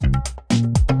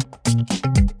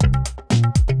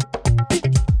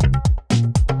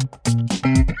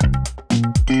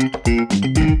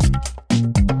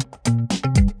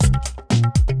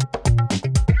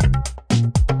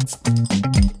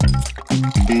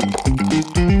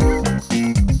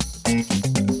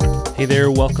Hey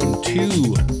there, welcome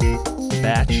to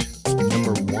batch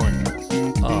number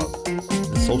 1 of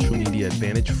the Social Media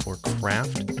Advantage for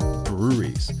Craft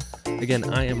Breweries. Again,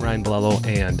 I am Ryan Blello,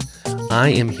 and I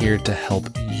am here to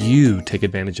help you take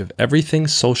advantage of everything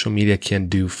social media can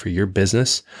do for your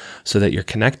business so that you're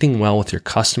connecting well with your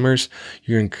customers,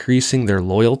 you're increasing their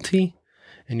loyalty,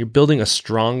 and you're building a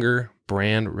stronger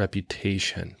brand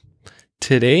reputation.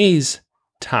 Today's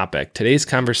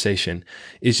conversation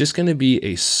is just going to be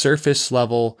a surface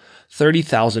level,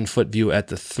 30,000 foot view at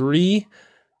the 3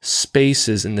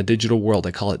 spaces in the digital world.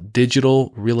 I call it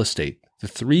digital real estate. The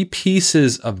 3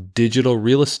 pieces of digital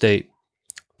real estate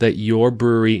that your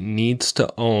brewery needs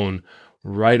to own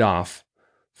right off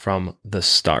from the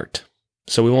start.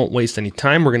 So we won't waste any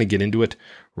time. We're going to get into it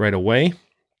right away.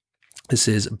 This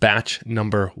is batch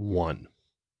number 1.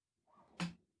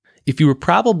 If you were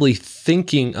probably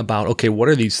thinking about, okay, what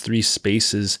are these 3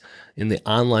 spaces in the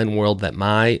online world that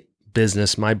my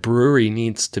business, my brewery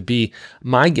needs to be,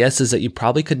 my guess is that you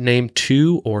probably could name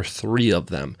 2 or 3 of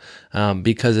them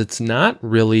because it's not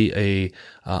really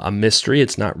a mystery.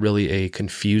 It's not really a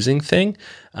confusing thing.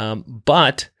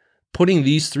 But putting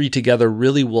these 3 together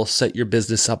really will set your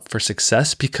business up for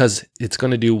success because it's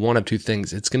going to do one of 2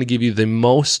 things. It's going to give you the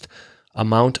most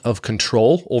amount of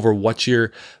control over what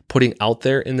you're putting out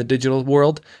there in the digital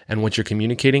world and what you're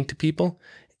communicating to people.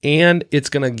 And it's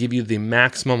going to give you the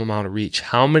maximum amount of reach.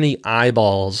 How many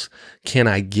eyeballs can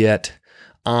I get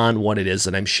on what it is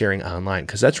that I'm sharing online?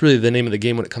 Because that's really the name of the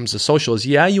game when it comes to social is,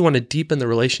 yeah, you want to deepen the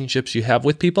relationships you have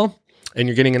with people. And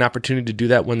you're getting an opportunity to do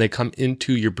that when they come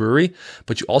into your brewery.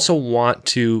 But you also want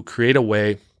to create a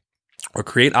way or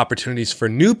create opportunities for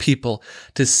new people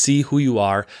to see who you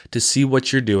are, to see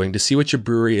what you're doing, to see what your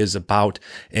brewery is about.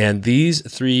 And these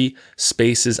 3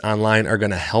 spaces online are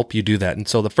going to help you do that. And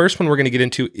so the first one we're going to get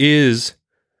into is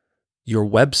your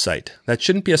website. That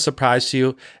shouldn't be a surprise to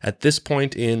you. At this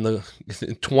point in the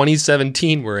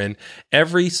 2017 we're in,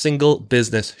 every single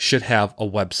business should have a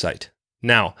website.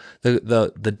 Now,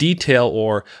 the detail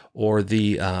or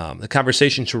the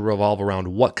conversation should revolve around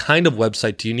what kind of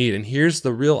website do you need? And here's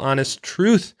the real honest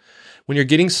truth. When you're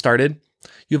getting started,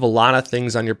 you have a lot of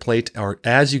things on your plate, or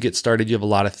as you get started, you have a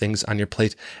lot of things on your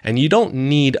plate, and you don't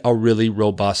need a really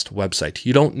robust website.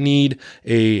 You don't need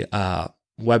a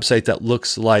website that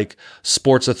looks like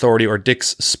Sports Authority or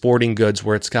Dick's Sporting Goods,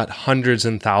 where it's got hundreds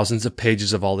and thousands of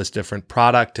pages of all this different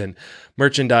product and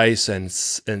merchandise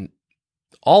and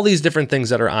all these different things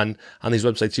that are on these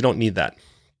websites. You don't need that.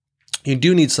 You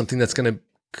do need something that's going to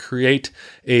create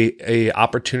a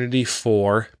opportunity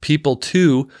for people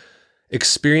to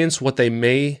experience what they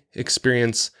may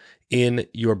experience in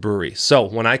your brewery. So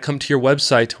when I come to your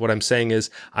website, what I'm saying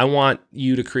is I want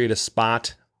you to create a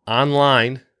spot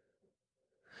online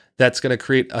that's going to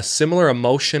create a similar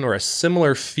emotion or a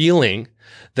similar feeling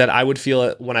that I would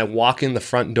feel when I walk in the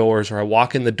front doors or I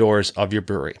walk in the doors of your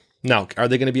brewery. Now, are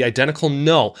they going to be identical?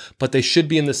 No, but they should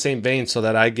be in the same vein so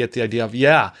that I get the idea of,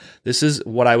 yeah, this is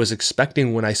what I was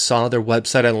expecting when I saw their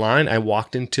website online. I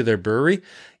walked into their brewery.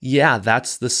 Yeah,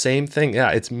 that's the same thing. Yeah,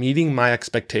 it's meeting my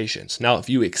expectations. Now, if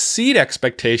you exceed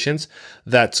expectations,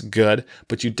 that's good,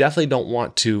 but you definitely don't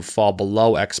want to fall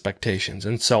below expectations.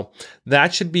 And so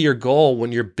that should be your goal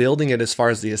when you're building it as far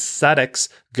as the aesthetics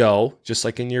go, just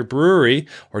like in your brewery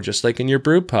or just like in your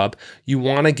brew pub. You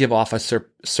want to give off a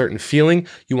certain feeling.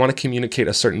 You want to communicate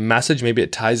a certain message. Maybe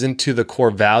it ties into the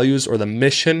core values or the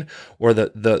mission or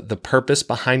the purpose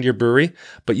behind your brewery,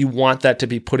 but you want that to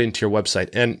be put into your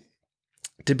website. And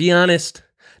to be honest,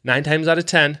 9 times out of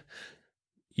 10,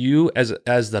 you as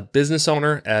the business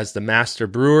owner, as the master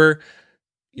brewer,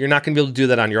 you're not going to be able to do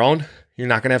that on your own. You're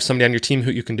not going to have somebody on your team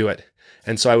who you can do it.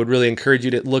 And so I would really encourage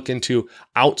you to look into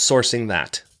outsourcing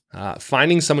that.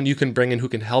 Finding someone you can bring in who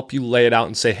can help you lay it out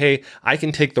and say, hey, I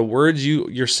can take the words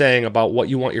you're saying about what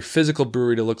you want your physical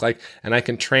brewery to look like, and I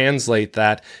can translate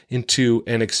that into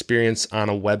an experience on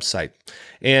a website.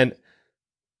 And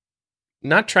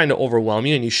not trying to overwhelm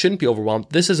you, and you shouldn't be overwhelmed.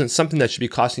 This isn't something that should be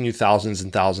costing you thousands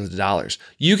and thousands of dollars.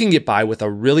 You can get by with a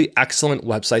really excellent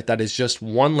website that is just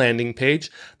one landing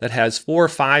page that has 4 or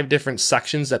 5 different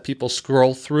sections that people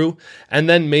scroll through, and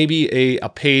then maybe a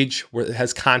page where it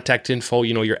has contact info,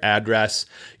 your address,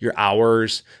 your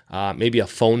hours, maybe a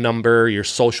phone number, your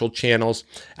social channels,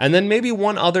 and then maybe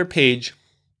one other page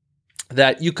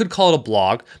that you could call it a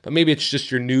blog, but maybe it's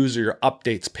just your news or your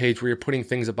updates page where you're putting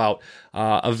things about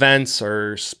events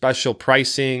or special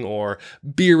pricing or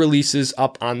beer releases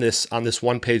up on this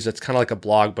one page that's kind of like a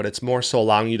blog, but it's more so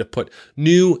allowing you to put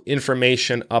new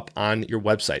information up on your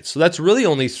website. So that's really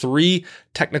only 3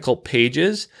 technical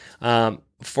pages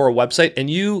for a website, and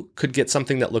you could get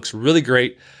something that looks really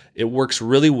great. It works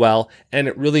really well, and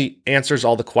it really answers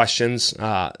all the questions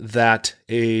that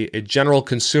a general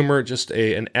consumer, just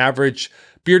an average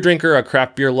beer drinker, a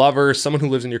craft beer lover, someone who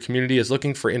lives in your community is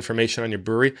looking for information on your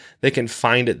brewery. They can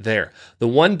find it there. The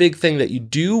one big thing that you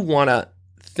do want to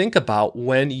think about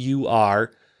when you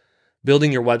are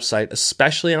building your website,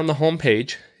 especially on the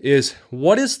homepage, is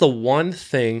what is the one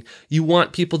thing you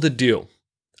want people to do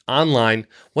online?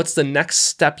 What's the next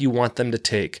step you want them to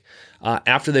take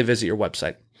after they visit your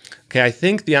website? Okay, I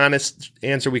think the honest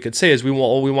answer we could say is we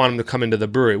want them to come into the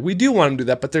brewery. We do want them to do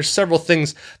that, but there's several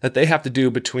things that they have to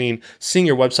do between seeing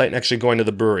your website and actually going to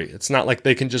the brewery. It's not like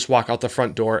they can just walk out the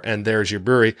front door and there's your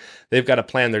brewery. They've got to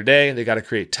plan their day. They got to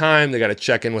create time. They got to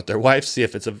check in with their wife, see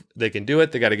if they can do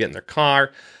it. They got to get in their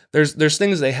car. There's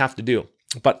things they have to do.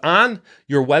 But on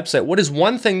your website, what is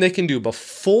one thing they can do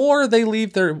before they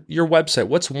leave your website?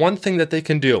 What's one thing that they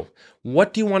can do?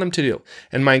 What do you want them to do?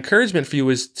 And my encouragement for you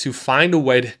is to find a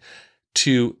way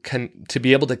to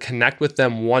be able to connect with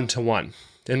them one-to-one.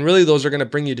 And really, those are going to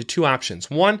bring you to two options.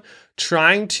 One,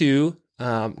 trying to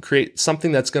create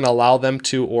something that's going to allow them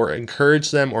to, or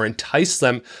encourage them or entice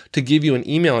them to give you an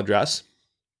email address.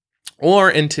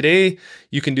 And today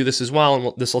you can do this as well,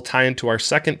 and this will tie into our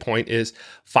second point, is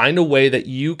find a way that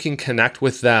you can connect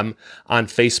with them on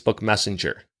Facebook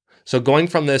Messenger. So going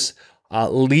from this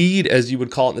lead, as you would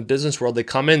call it in the business world, they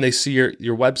come in, they see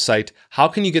your website. How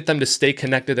can you get them to stay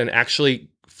connected and actually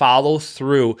follow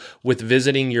through with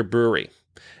visiting your brewery?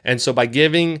 And so by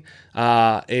giving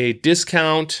a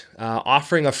discount,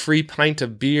 offering a free pint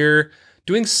of beer,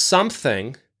 doing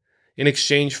something in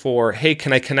exchange for, hey,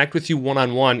 can I connect with you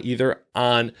one-on-one, either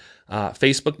on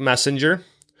Facebook Messenger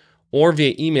or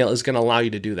via email, is going to allow you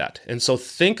to do that. And so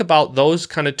think about those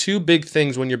kind of two big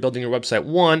things when you're building your website.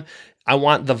 One, I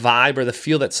want the vibe or the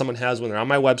feel that someone has when they're on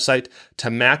my website to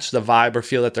match the vibe or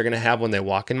feel that they're going to have when they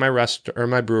walk in my restaurant or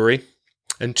my brewery.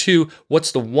 And two,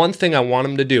 what's the one thing I want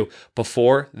them to do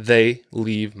before they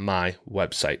leave my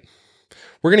website?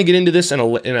 We're going to get into this in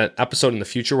an episode in the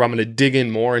future where I'm going to dig in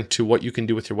more into what you can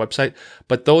do with your website.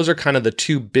 But those are kind of the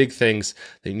two big things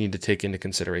that you need to take into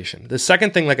consideration. The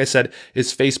second thing, like I said,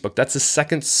 is Facebook. That's the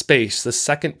second space, the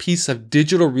second piece of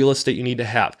digital real estate you need to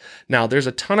have. Now, there's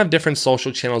a ton of different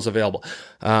social channels available.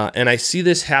 And I see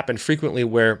this happen frequently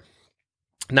where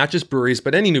not just breweries,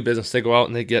 but any new business, they go out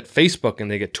and they get Facebook and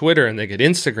they get Twitter and they get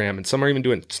Instagram, and some are even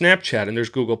doing Snapchat, and there's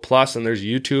Google Plus and there's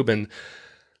YouTube, and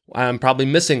I'm probably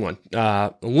missing one.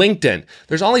 LinkedIn.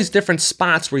 There's all these different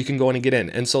spots where you can go in and get in.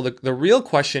 And so the real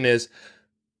question is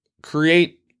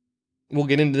we'll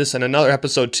get into this in another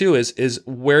episode too, is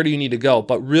where do you need to go?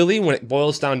 But really, when it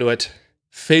boils down to it,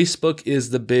 Facebook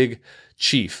is the big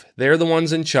chief. They're the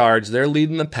ones in charge. They're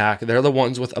leading the pack. They're the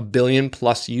ones with 1 billion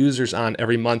plus users on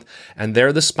every month. And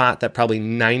they're the spot that probably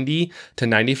 90 to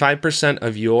 95%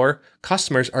 of your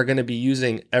customers are going to be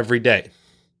using every day.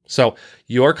 So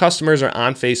your customers are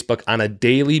on Facebook on a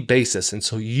daily basis. And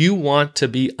so you want to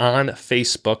be on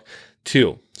Facebook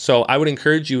too. So I would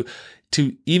encourage you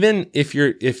to, even if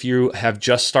you have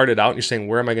just started out and you're saying,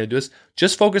 where am I going to do this?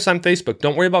 Just focus on Facebook.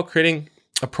 Don't worry about creating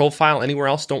a profile anywhere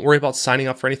else. Don't worry about signing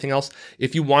up for anything else.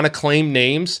 If you want to claim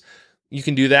names, you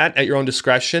can do that at your own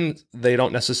discretion.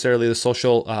 The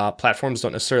social platforms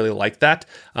don't necessarily like that.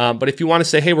 But if you want to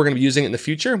say, hey, we're going to be using it in the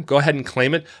future, go ahead and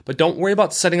claim it. But don't worry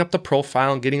about setting up the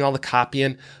profile and getting all the copy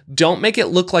in. Don't make it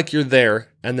look like you're there.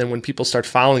 And then when people start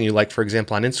following you, like for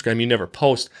example on Instagram, you never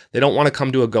post, they don't want to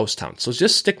come to a ghost town. So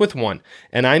just stick with one.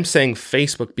 And I'm saying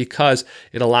Facebook because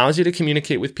it allows you to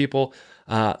communicate with people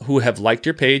who have liked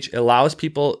your page. It allows you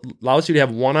to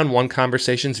have one-on-one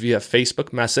conversations via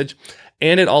Facebook message.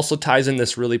 And it also ties in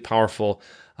this really powerful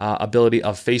ability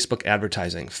of Facebook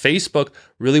advertising. Facebook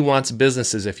really wants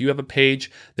businesses. If you have a page,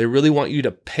 they really want you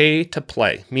to pay to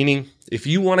play. Meaning, if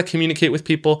you want to communicate with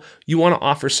people, you want to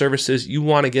offer services, you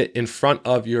want to get in front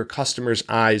of your customers'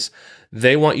 eyes,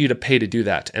 they want you to pay to do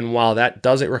that. And while that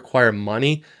doesn't require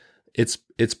money,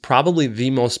 it's probably the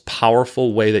most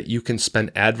powerful way that you can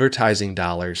spend advertising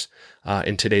dollars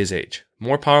in today's age.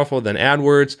 More powerful than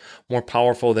AdWords, more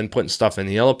powerful than putting stuff in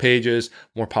the Yellow Pages,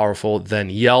 more powerful than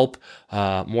Yelp,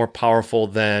 more powerful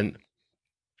than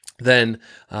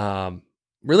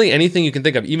really anything you can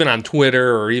think of, even on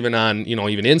Twitter or even on,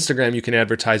 even Instagram you can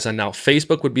advertise on now.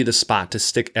 Facebook would be the spot to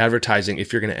stick advertising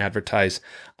if you're going to advertise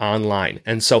online.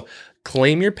 And so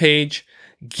claim your page,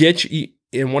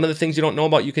 and one of the things you don't know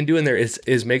about you can do in there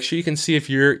is make sure you can see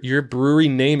if your brewery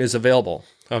name is available.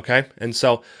 Okay. And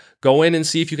so go in and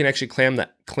see if you can actually claim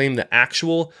the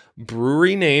actual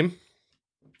brewery name.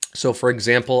 So for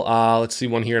example, let's see,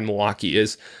 one here in Milwaukee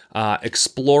is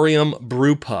Explorium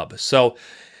Brew Pub. So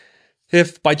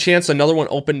If by chance another one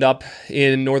opened up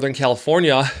in Northern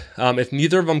California, if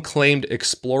neither of them claimed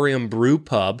Explorium Brew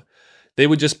Pub, they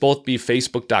would just both be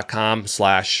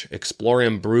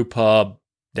facebook.com/Explorium Brew Pub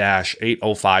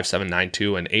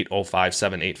 -805792 and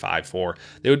 80578554.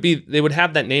 They would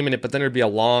have that name in it, but then there'd be a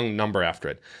long number after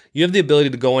it. You have the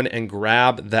ability to go in and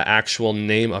grab the actual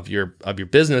name of your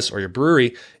business or your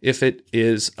brewery if it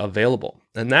is available.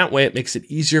 And that way it makes it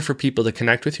easier for people to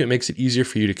connect with you. It makes it easier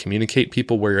for you to communicate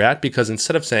people where you're at, because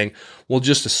instead of saying, well,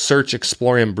 just search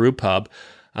Explorium Brew Pub,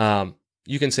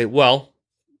 you can say, well,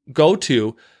 go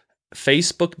to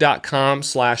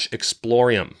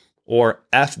facebook.com/Explorium or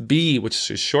FB,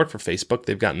 which is short for Facebook.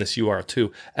 They've gotten this URL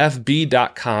too,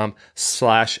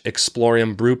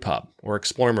 fb.com/Explorium Brew Pub or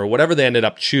Explorium or whatever they ended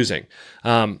up choosing.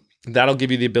 That'll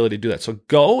give you the ability to do that. So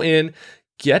go in,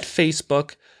 get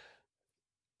Facebook,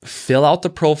 fill out the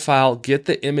profile, get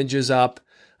the images up,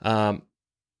 add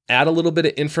a little bit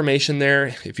of information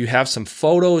there. If you have some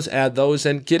photos, add those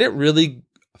in, get it really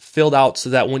filled out so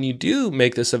that when you do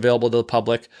make this available to the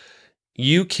public,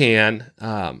 you can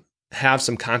have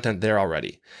some content there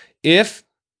already. If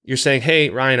you're saying, hey,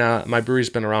 Ryan, my brewery's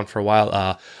been around for a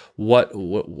while, what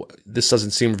this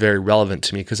doesn't seem very relevant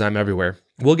to me because I'm everywhere.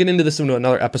 We'll get into this in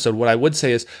another episode. What I would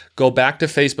say is go back to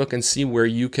Facebook and see where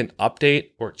you can update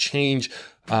or change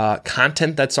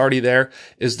content that's already there.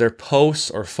 Is there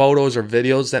posts or photos or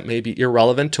videos that may be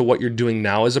irrelevant to what you're doing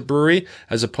now as a brewery,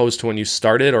 as opposed to when you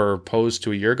started or opposed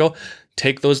to a year ago?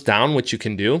 Take those down, which you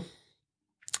can do,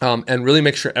 and really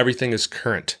make sure everything is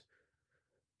current,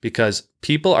 because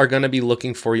people are going to be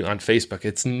looking for you on Facebook.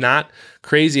 It's not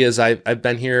crazy, as I've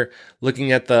been here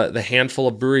looking at the handful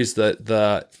of breweries,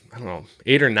 the I don't know,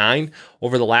 8 or 9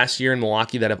 over the last year in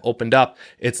Milwaukee that have opened up.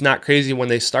 It's not crazy when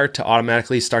they start to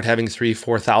automatically start having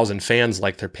 3,000-4,000 fans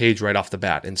like their page right off the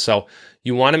bat. And so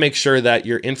you want to make sure that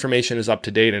your information is up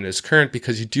to date and is current,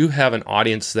 because you do have an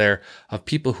audience there of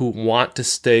people who want to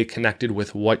stay connected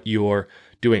with what you're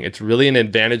doing. It's really an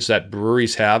advantage that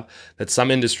breweries have that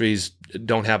some industries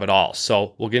don't have at all.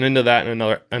 So we'll get into that in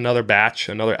another batch,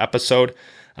 another episode.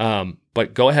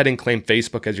 But go ahead and claim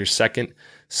Facebook as your second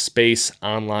space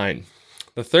online.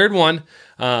 The third one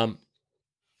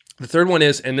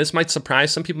is, and this might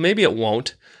surprise some people, maybe it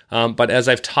won't, but as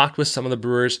I've talked with some of the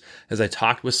brewers, as I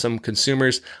talked with some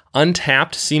consumers,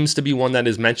 Untapped seems to be one that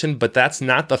is mentioned, but that's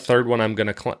not the third one I'm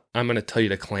going to tell you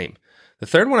to claim. The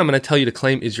third one I'm going to tell you to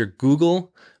claim is your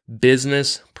Google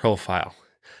business profile.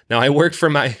 Now, I work for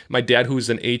my dad, who's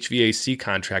an HVAC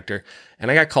contractor,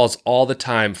 and I got calls all the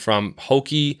time from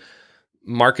hokey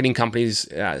marketing companies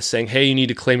saying, hey, you need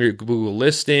to claim your Google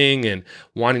listing, and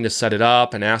wanting to set it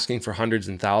up and asking for hundreds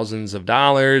and thousands of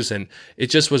dollars. And it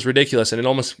just was ridiculous. And it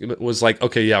almost was like,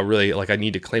 okay, yeah, really, like I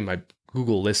need to claim my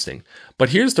Google listing. But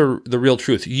here's the real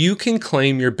truth. You can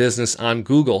claim your business on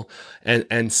Google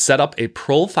and set up a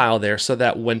profile there so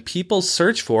that when people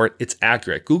search for it, it's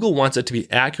accurate. Google wants it to be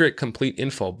accurate, complete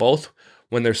info, both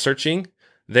when they're searching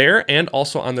there and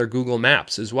also on their Google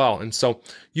Maps as well. And so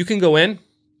you can go in,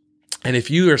 and if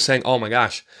you are saying, oh my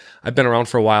gosh, I've been around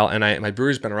for a while and my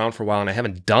brewery's been around for a while and I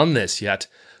haven't done this yet,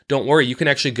 don't worry. You can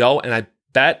actually go, and I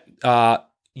bet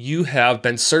you have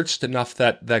been searched enough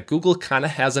that Google kind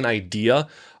of has an idea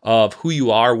of who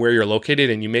you are, where you're located,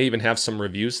 and you may even have some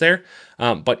reviews there.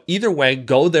 But either way,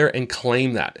 go there and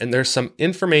claim that. And there's some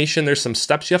information, there's some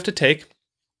steps you have to take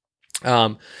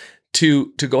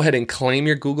to go ahead and claim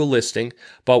your Google listing.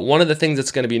 But one of the things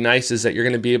that's going to be nice is that you're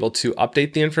going to be able to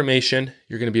update the information.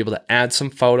 You're going to be able to add some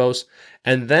photos,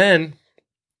 and then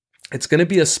it's going to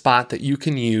be a spot that you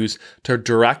can use to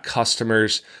direct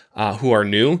customers who are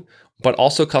new, but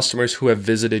also customers who have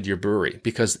visited your brewery.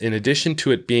 Because in addition to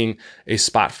it being a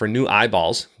spot for new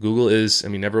eyeballs, Google is,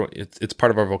 everyone, it's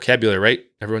part of our vocabulary, right?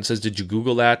 Everyone says, did you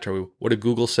Google that? Or what did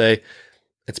Google say?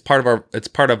 It's part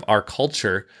of our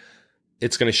culture.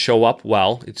 It's going to show up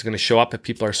well. It's going to show up if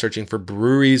people are searching for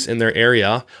breweries in their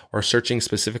area or searching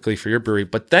specifically for your brewery.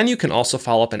 But then you can also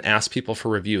follow up and ask people for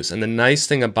reviews. And the nice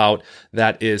thing about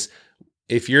that is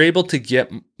if you're able to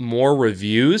get more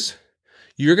reviews,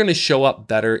 you're going to show up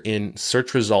better in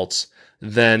search results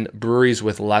than breweries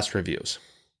with less reviews.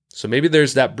 So maybe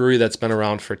there's that brewery that's been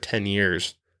around for 10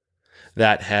 years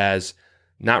that has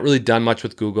not really done much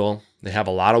with Google. They have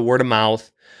a lot of word of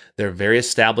mouth. They're very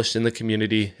established in the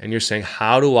community. And you're saying,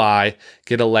 how do I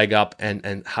get a leg up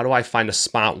and how do I find a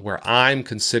spot where I'm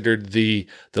considered the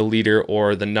leader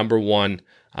or the number one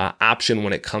option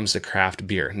when it comes to craft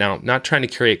beer? Now, not trying to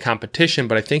create competition,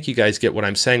 but I think you guys get what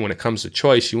I'm saying when it comes to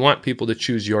choice. You want people to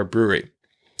choose your brewery.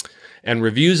 And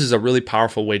reviews is a really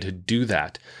powerful way to do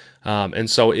that. And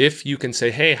so if you can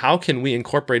say, hey, how can we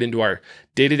incorporate into our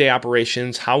day-to-day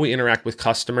operations, how we interact with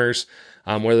customers,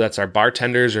 whether that's our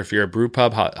bartenders or if you're a brew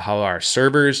pub, how our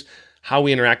servers, how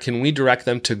we interact, can we direct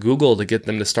them to Google to get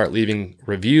them to start leaving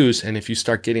reviews? And if you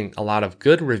start getting a lot of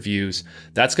good reviews,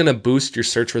 that's going to boost your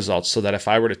search results so that if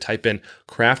I were to type in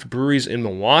craft breweries in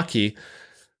Milwaukee,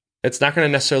 it's not going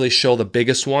to necessarily show the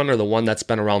biggest one or the one that's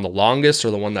been around the longest or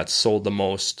the one that's sold the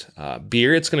most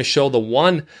beer. It's going to show the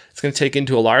one. It's going to take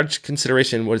into a large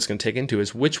consideration. What it's going to take into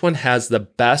is which one has the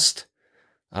best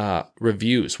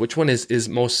reviews, which one is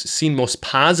most seen most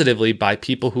positively by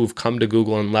people who've come to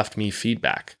Google and left me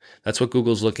feedback. That's what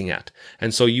Google's looking at.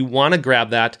 And so you want to grab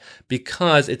that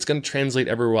because it's going to translate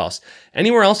everywhere else.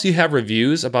 Anywhere else you have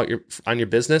reviews about on your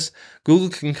business, Google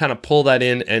can kind of pull that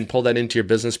in and pull that into your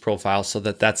business profile so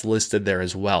that that's listed there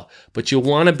as well. But you'll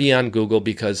want to be on Google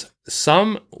because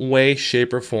some way,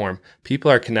 shape, or form,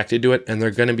 people are connected to it and they're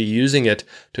going to be using it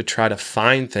to try to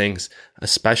find things,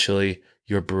 especially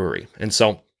your brewery. And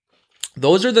so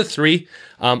those are the three.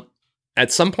 At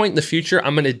some point in the future,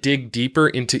 I'm going to dig deeper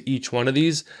into each one of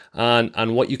these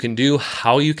on what you can do,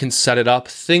 how you can set it up,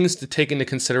 things to take into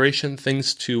consideration,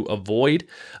 things to avoid.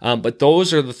 But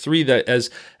those are the three that as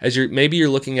you're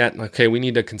looking at, okay, we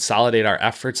need to consolidate our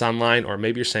efforts online, or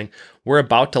maybe you're saying, we're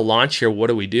about to launch here, what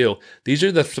do we do? These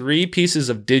are the three pieces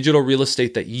of digital real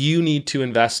estate that you need to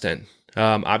invest in.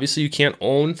 Obviously, you can't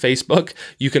own Facebook.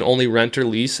 You can only rent or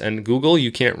lease. And Google, you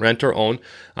can't rent or own.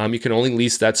 You can only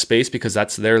lease that space because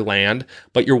that's their land.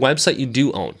 But your website, you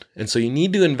do own. And so you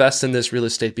need to invest in this real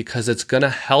estate because it's going to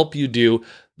help you do,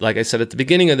 like I said at the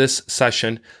beginning of this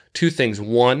session, two things.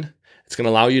 One, it's going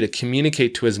to allow you to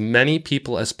communicate to as many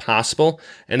people as possible,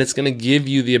 and it's going to give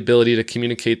you the ability to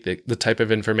communicate the type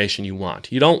of information you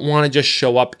want. You don't want to just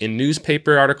show up in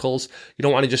newspaper articles. You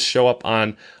don't want to just show up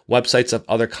on websites of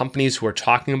other companies who are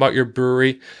talking about your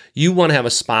brewery. You want to have a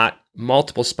spot,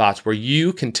 multiple spots where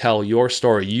you can tell your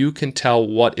story. You can tell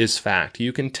what is fact.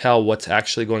 You can tell what's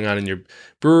actually going on in your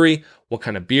brewery, what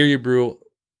kind of beer you brew,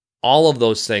 all of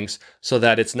those things so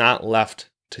that it's not left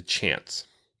to chance.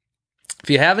 If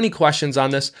you have any questions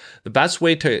on this, the best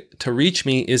way to reach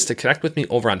me is to connect with me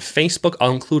over on Facebook.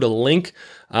 I'll include a link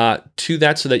to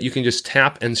that so that you can just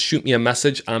tap and shoot me a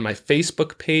message on my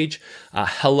Facebook page.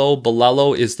 Hello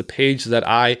Bolello is the page that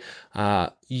I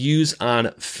use on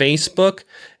Facebook.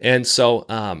 And so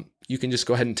you can just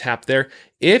go ahead and tap there.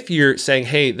 If you're saying,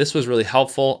 hey, this was really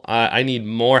helpful, I need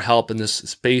more help in this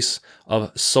space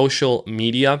of social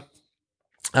media,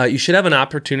 you should have an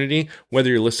opportunity, whether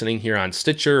you're listening here on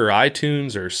Stitcher or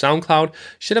iTunes or SoundCloud, you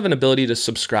should have an ability to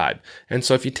subscribe. And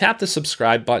so if you tap the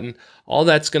subscribe button, all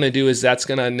that's going to do is that's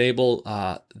going to enable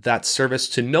that service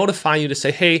to notify you to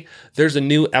say, hey, there's a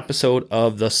new episode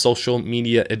of the Social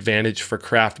Media Advantage for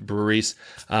Craft Breweries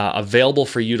available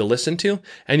for you to listen to,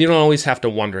 and you don't always have to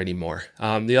wonder anymore.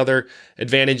 The other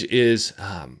advantage is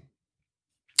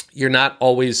you're not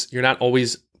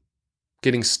always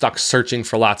getting stuck searching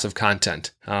for lots of content.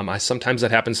 Sometimes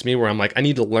that happens to me where I'm like, I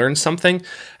need to learn something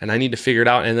and I need to figure it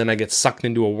out. And then I get sucked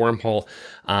into a wormhole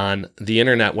on the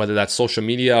internet, whether that's social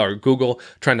media or Google,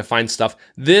 trying to find stuff.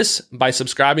 This, by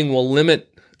subscribing, will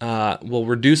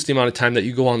reduce the amount of time that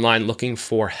you go online looking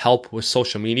for help with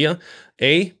social media.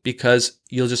 Because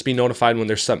you'll just be notified when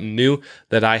there's something new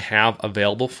that I have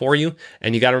available for you.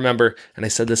 And you got to remember, and I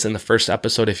said this in the first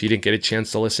episode, if you didn't get a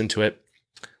chance to listen to it,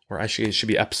 or actually it should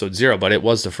be episode 0, but it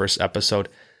was the first episode.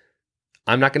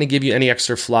 I'm not going to give you any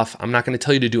extra fluff. I'm not going to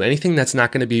tell you to do anything that's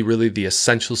not going to be really the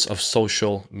essentials of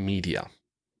social media.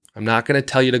 I'm not going to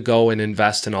tell you to go and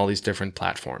invest in all these different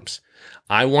platforms.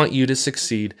 I want you to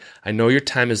succeed. I know your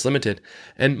time is limited,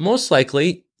 and most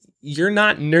likely you're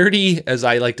not nerdy, as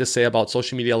I like to say, about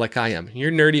social media like I am.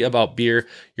 You're nerdy about beer.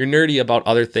 You're nerdy about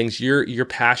other things. You're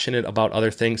passionate about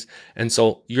other things. And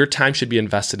so your time should be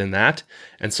invested in that.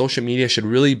 And social media should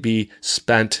really be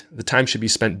spent, the time should be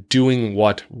spent doing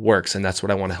what works. And that's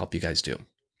what I want to help you guys do.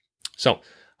 So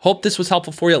hope this was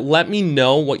helpful for you. Let me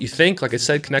know what you think. Like I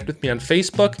said, connect with me on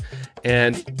Facebook,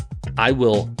 and I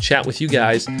will chat with you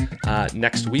guys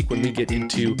next week when we get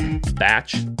into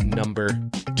batch number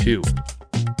 2.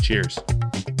 Cheers.